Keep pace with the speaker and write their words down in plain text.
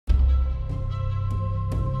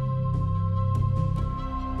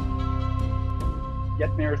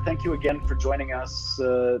Jetmir, thank you again for joining us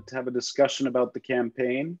to have a discussion about the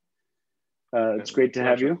campaign. It's great to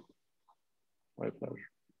have you. My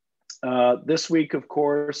pleasure. This week, of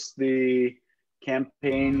course, the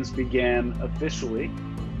campaigns began officially.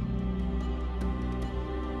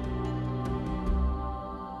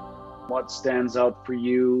 What stands out for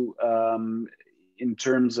you in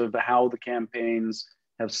terms of how the campaigns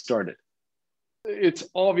have started? It's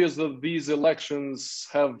obvious that these elections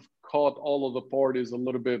have caught all of the parties a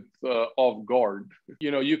little bit off guard. You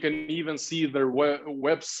know, you can even see their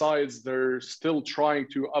websites. They're still trying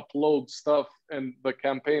to upload stuff, and the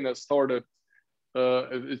campaign has started.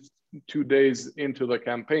 It's 2 days into the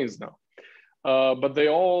campaigns now. But they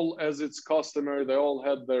all, as it's customary, they all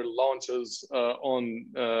had their launches on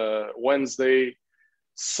Wednesday.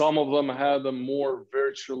 Some of them had them more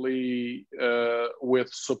virtually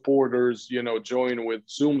with supporters, you know, join with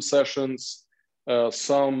Zoom sessions.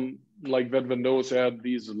 Some, like Vetvendosa, had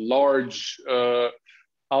these large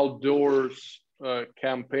outdoors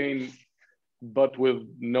campaign, but with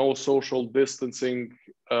no social distancing.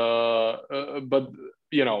 But,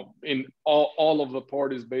 you know, in all of the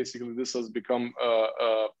parties, basically, this has become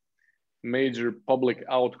a major public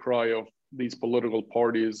outcry of these political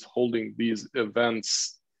parties holding these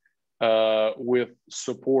events with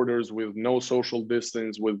supporters, with no social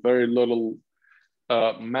distance, with very little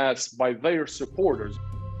mass by their supporters.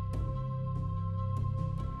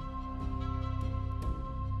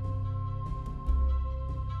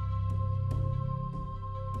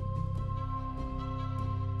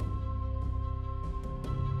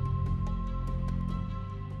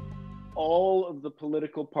 All of the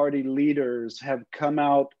political party leaders have come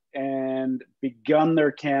out and begun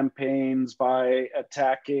their campaigns by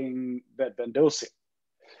attacking Vetvendosa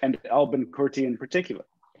and Albin Kurti in particular.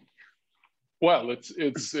 Well,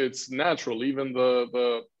 it's natural. Even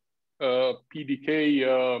the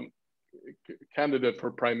PDK candidate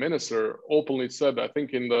for prime minister openly said, I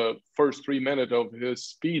think in the first 3 minutes of his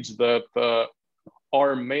speech, that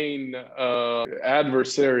our main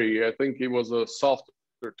adversary, I think it was a soft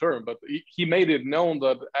term, but he made it known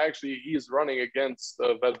that actually he's running against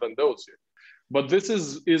Vetvendosa. But this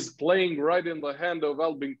is playing right in the hand of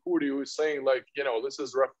Albin Kurti, who is saying, like, you know, this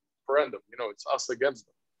is referendum, you know, it's us against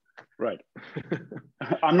them. Right.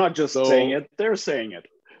 I'm not just saying it, they're saying it.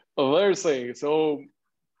 They're saying it. So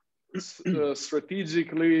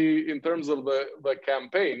strategically, in terms of the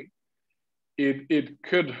campaign, it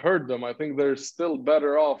could hurt them. I think they're still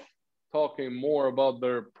better off talking more about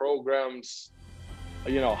their programs,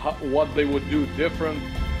 you know, what they would do different.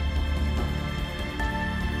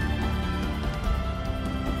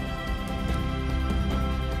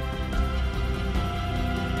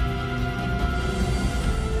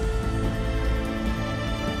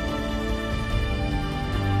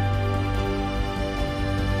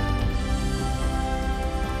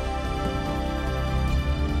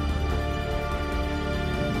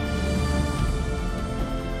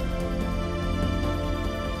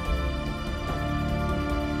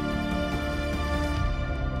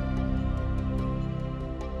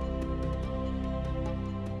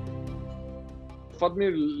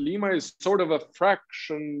 Fatmir Lima is sort of a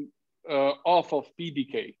fraction off of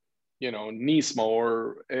PDK, you know, NISMA,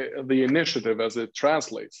 or the initiative as it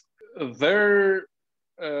translates. Their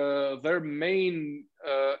main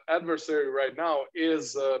adversary right now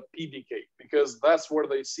is PDK, because that's where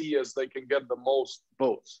they see as they can get the most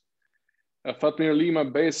votes. Fatmir Lima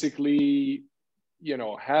basically, you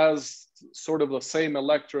know, has sort of the same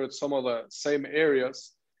electorate, some of the same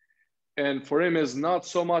areas. And for him is not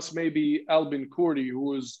so much maybe Albin Kurti,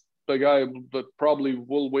 who is the guy that probably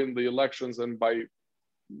will win the elections and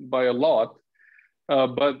by a lot.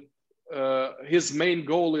 But his main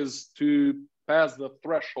goal is to pass the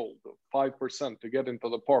threshold of 5% to get into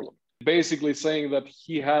the parliament. Basically saying that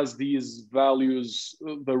he has these values,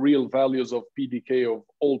 the real values of PDK, of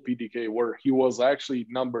old PDK, where he was actually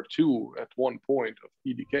number 2 at one point of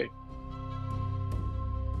PDK.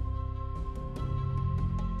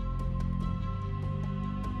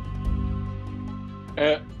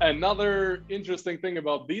 Another interesting thing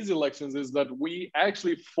about these elections is that we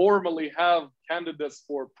actually formally have candidates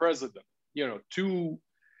for president. You know, 2,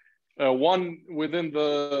 one within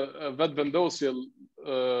the Vetvendosa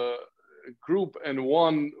group and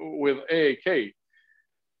one with AAK.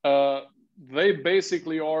 They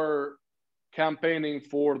basically are campaigning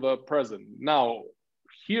for the president. Now,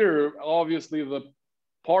 here, obviously, the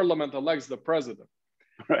parliament elects the president.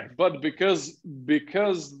 Right. But because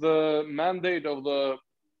the mandate of the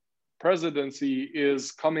presidency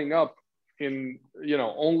is coming up in, you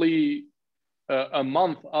know, only a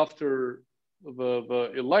month after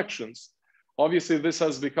the elections, Obviously, this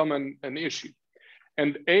has become an issue.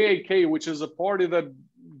 And AAK, which is a party that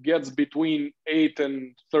gets between 8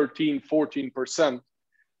 and 13, 14%,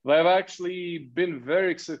 they've actually been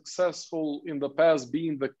very successful in the past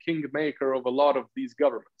being the kingmaker of a lot of these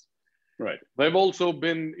governments. Right. They've also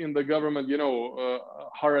been in the government,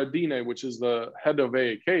 Haradinaj, which is the head of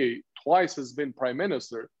AAK, twice has been prime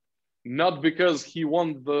minister, not because he won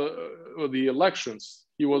the elections.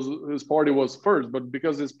 His party was first, but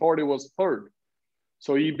because his party was third.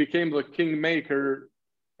 So he became the kingmaker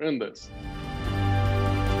in this.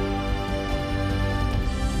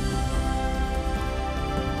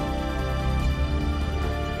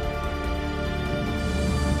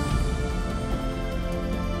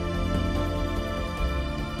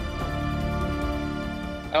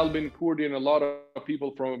 Albin Kurdi and a lot of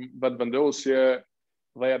people from Vedvendosje,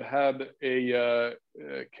 they had a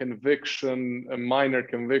conviction, a minor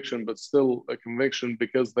conviction, but still a conviction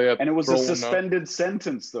because they had. And it was a suspended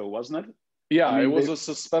sentence, though, wasn't it? Yeah, I mean, it was a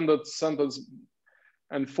suspended sentence.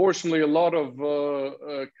 Unfortunately, a lot of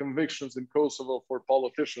convictions in Kosovo for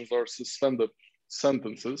politicians are suspended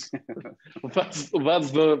sentences. that's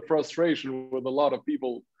the frustration with a lot of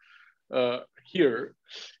people here.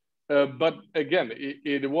 But again,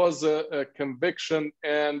 it was a conviction,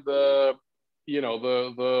 and the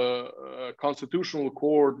Constitutional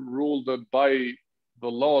Court ruled that by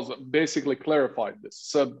the laws basically clarified this.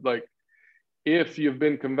 Said like, if you've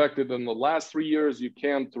been convicted in the last 3 years, you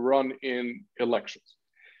can't run in elections.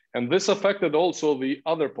 And this affected also the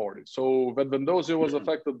other parties. So Vedvendosje was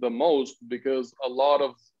affected the most because a lot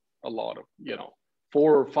of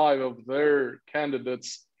 4 or 5 of their candidates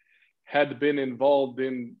had been involved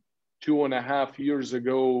in 2.5 years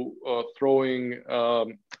ago throwing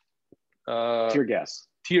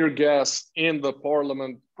tear gas in the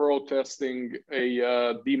parliament, protesting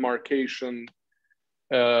a demarcation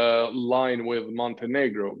line with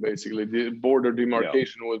Montenegro, basically the border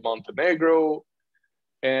demarcation with Montenegro,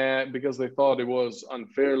 and because they thought it was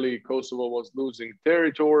unfairly, Kosovo was losing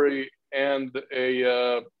territory, and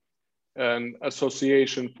an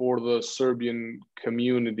association for the Serbian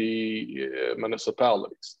community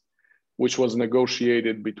municipalities, which was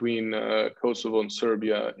negotiated between Kosovo and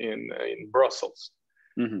Serbia in Brussels,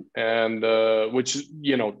 and which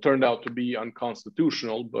turned out to be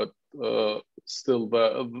unconstitutional, but still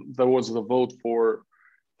there was the vote for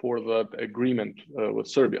that agreement with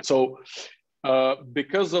Serbia. So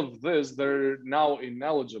because of this, they're now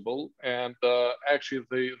ineligible, and actually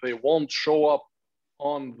they won't show up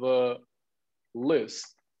on the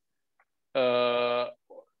list.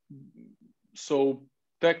 So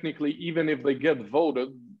technically, even if they get voted,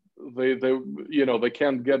 they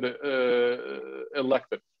can't get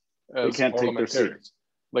elected as they can't take their seats.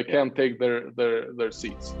 They can't take their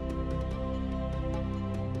seats.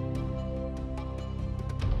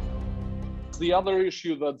 The other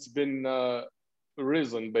issue that's been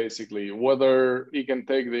risen, basically, whether he can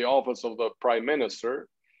take the office of the prime minister,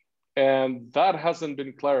 and that hasn't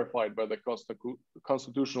been clarified by the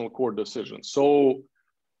Constitutional Court decision. So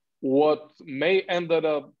what may end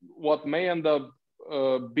up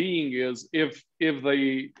being is if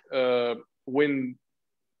they win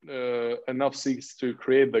enough seats to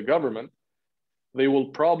create the government, they will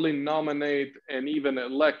probably nominate and even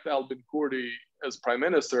elect Albin Kurdi as prime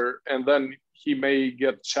minister, and then he may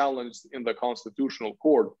get challenged in the Constitutional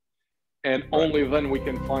Court, and only then we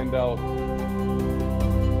can find out